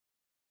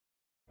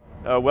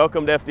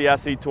Welcome to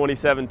FDIC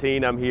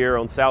 2017. I'm here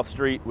on South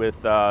Street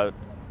with a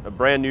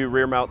brand new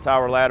rear mount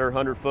tower ladder,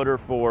 100-footer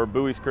for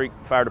Buies Creek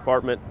Fire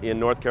Department in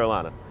North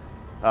Carolina.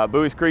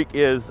 Buies Creek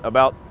is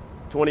about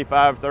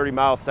 25-30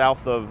 miles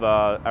south of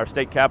our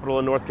state capital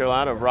in North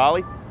Carolina, of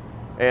Raleigh,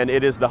 and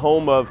it is the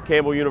home of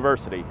Campbell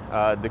University.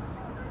 The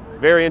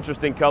very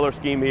interesting color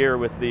scheme here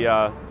with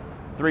the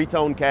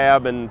three-tone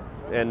cab and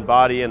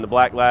body and the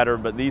black ladder,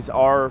 but these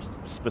are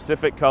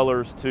specific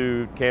colors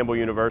to Campbell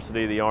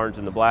University, the orange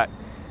and the black.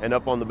 And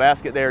up on the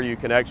basket there, you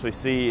can actually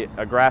see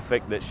a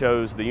graphic that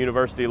shows the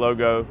university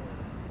logo,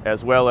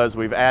 as well as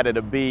we've added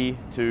a B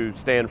to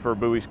stand for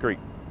Buies Creek.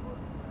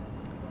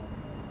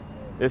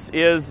 This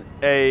is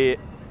an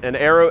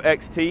Aero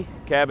XT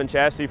cab and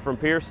chassis from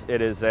Pierce.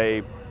 It is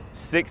a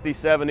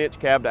 67-inch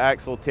cab to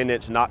axle,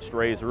 10-inch notched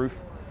raised roof.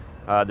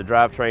 The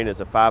drivetrain is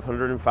a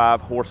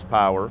 505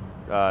 horsepower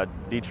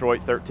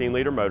Detroit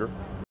 13-liter motor.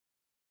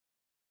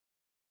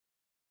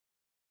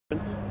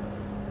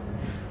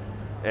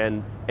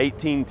 And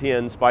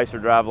 1810 Spicer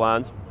drive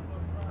lines.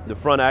 The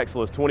front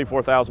axle is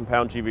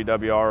 24,000-pound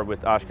GVWR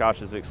with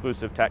Oshkosh's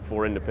exclusive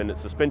TAC4 independent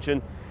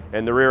suspension,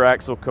 and the rear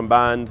axle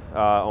combined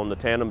on the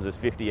tandems is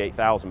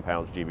 58,000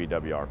 pounds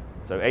GVWR,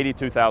 so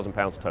 82,000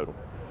 pounds total.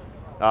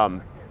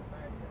 Our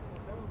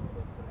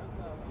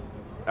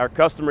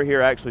customer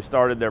here actually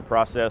started their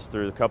process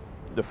through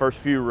the first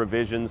few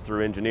revisions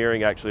through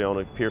engineering, actually on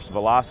a Pierce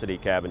Velocity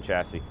cab and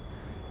chassis.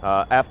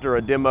 After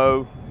a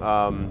demo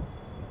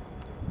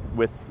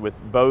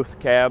with both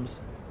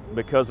cabs,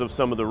 because of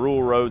some of the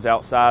rural roads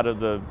outside of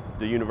the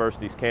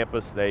university's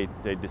campus, they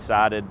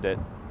decided that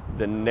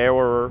the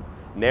narrower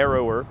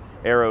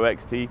Aero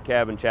XT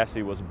cab and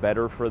chassis was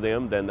better for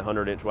them than the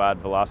 100-inch wide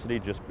Velocity,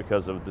 just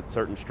because of the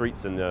certain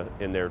streets in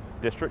their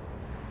district.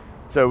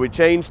 So we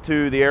changed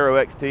to the Aero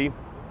XT.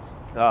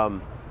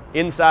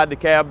 Inside the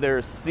cab,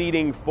 there's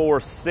seating for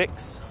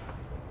 6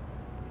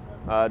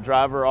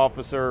 driver,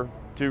 officer,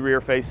 2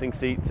 rear-facing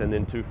seats, and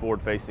then 2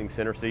 forward-facing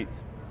center seats.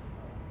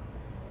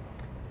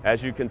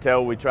 As you can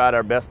tell, we tried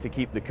our best to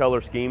keep the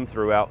color scheme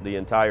throughout the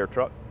entire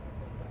truck.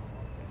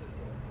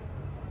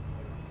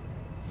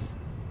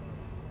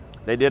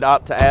 They did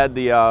opt to add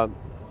the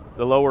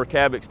lower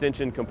cab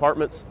extension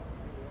compartments.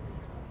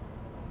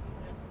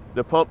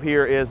 The pump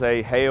here is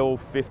a Hale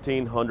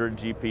 1500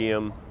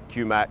 GPM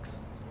Q-Max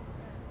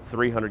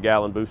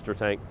 300-gallon booster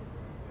tank.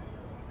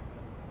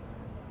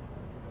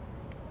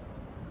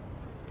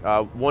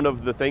 One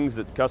of the things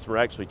that the customer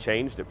actually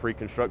changed at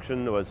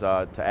pre-construction was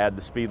to add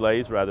the speed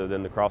lays rather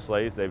than the cross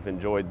lays. They've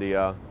enjoyed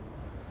the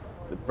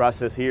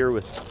process here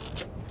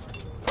with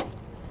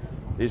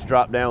these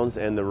drop downs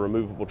and the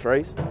removable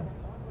trays.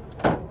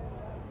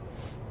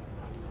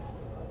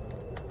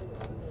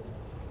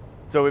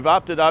 So we've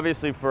opted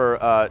obviously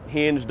for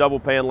hinged double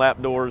pan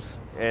lap doors,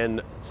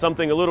 and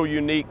something a little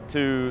unique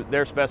to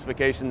their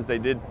specifications, they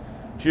did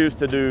choose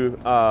to do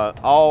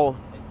all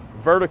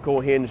vertical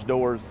hinge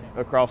doors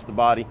across the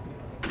body.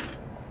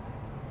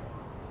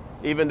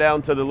 Even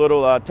down to the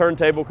little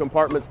turntable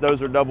compartments,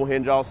 those are double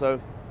hinge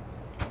also.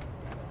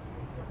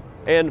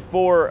 And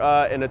for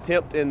an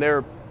attempt in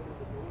their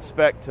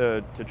spec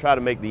to try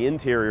to make the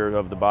interior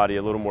of the body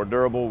a little more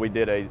durable, we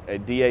did a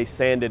DA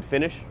sanded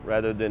finish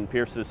rather than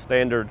Pierce's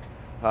standard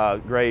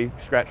gray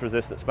scratch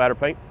resistant spatter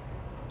paint.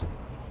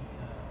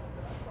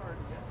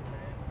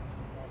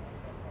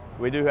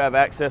 We do have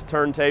access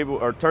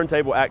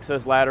turntable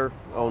access ladder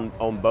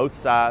on both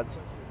sides.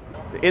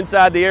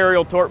 Inside the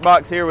aerial torque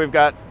box here, we've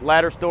got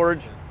ladder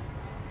storage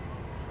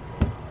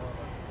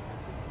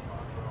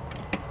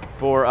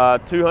for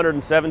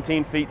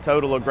 217 feet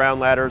total of ground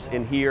ladders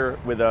in here,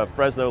 with a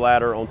Fresno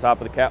ladder on top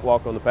of the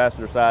catwalk on the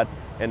passenger side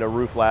and a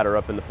roof ladder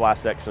up in the fly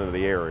section of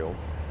the aerial.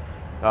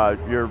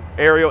 Your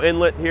aerial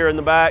inlet here in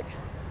the back.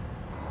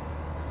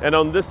 And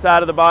on this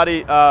side of the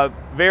body,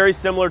 very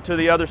similar to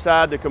the other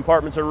side, the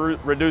compartments are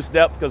reduced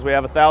depth because we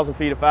have 1,000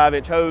 feet of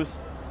 5-inch hose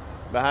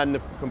behind the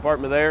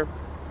compartment there.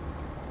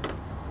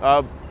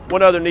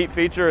 One other neat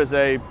feature is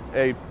a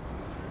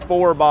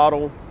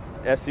 4-bottle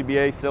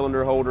SCBA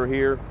cylinder holder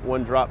here,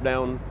 one drop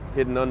down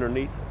hidden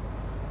underneath.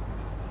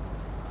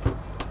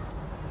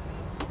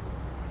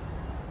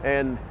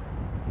 And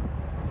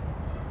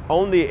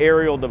on the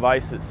aerial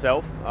device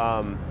itself,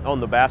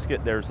 on the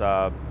basket, there's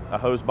a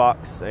hose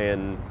box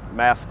and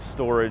mask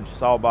storage,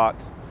 saw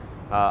box.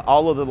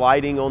 All of the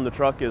lighting on the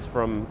truck is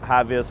from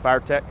High-Vis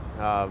FireTech.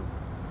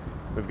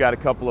 We've got a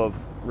couple of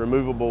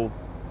removable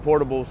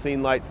portable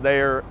scene lights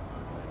there.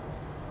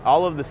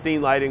 All of the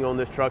scene lighting on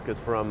this truck is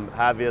from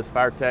High-Vis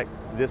FireTech.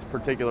 This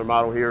particular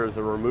model here is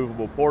a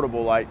removable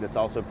portable light that's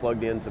also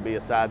plugged in to be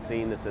a side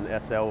scene. It's an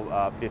SL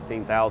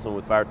 15000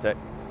 with FireTech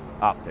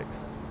optics.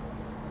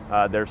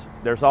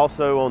 There's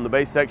also on the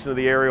base section of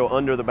the aerial,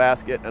 under the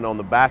basket and on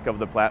the back of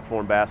the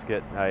platform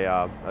basket,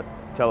 a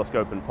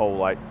telescope and pole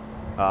light.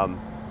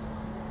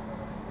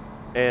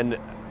 And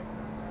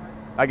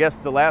I guess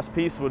the last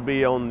piece would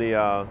be on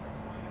the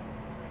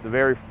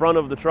very front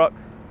of the truck.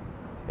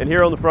 And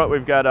here on the front,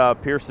 we've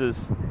got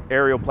Pierce's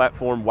aerial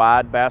platform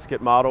wide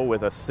basket model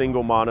with a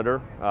single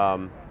monitor.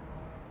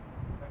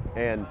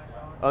 And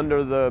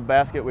Under the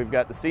basket, we've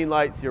got the scene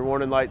lights, your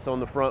warning lights on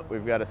the front.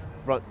 We've got a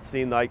front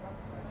scene light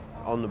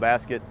on the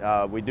basket.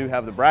 We do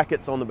have the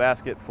brackets on the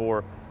basket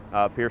for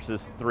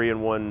Pierce's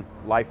 3-in-1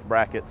 life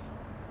brackets.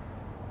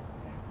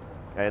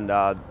 And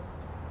the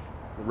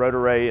rotor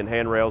ray and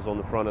handrails on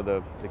the front of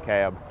the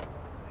cab.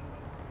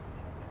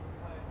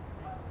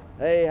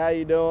 Hey, how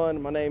you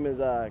doing? My name is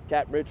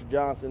Captain Richard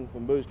Johnson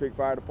from Buies Creek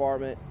Fire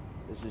Department.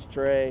 This is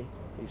Trey.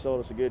 He sold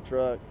us a good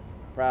truck.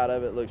 Proud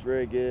of it. Looks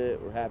very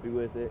good. We're happy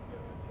with it.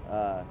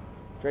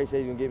 Trey said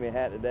he's going to give me a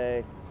hat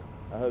today.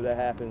 I hope that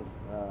happens.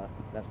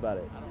 That's about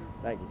it.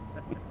 Thank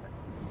you.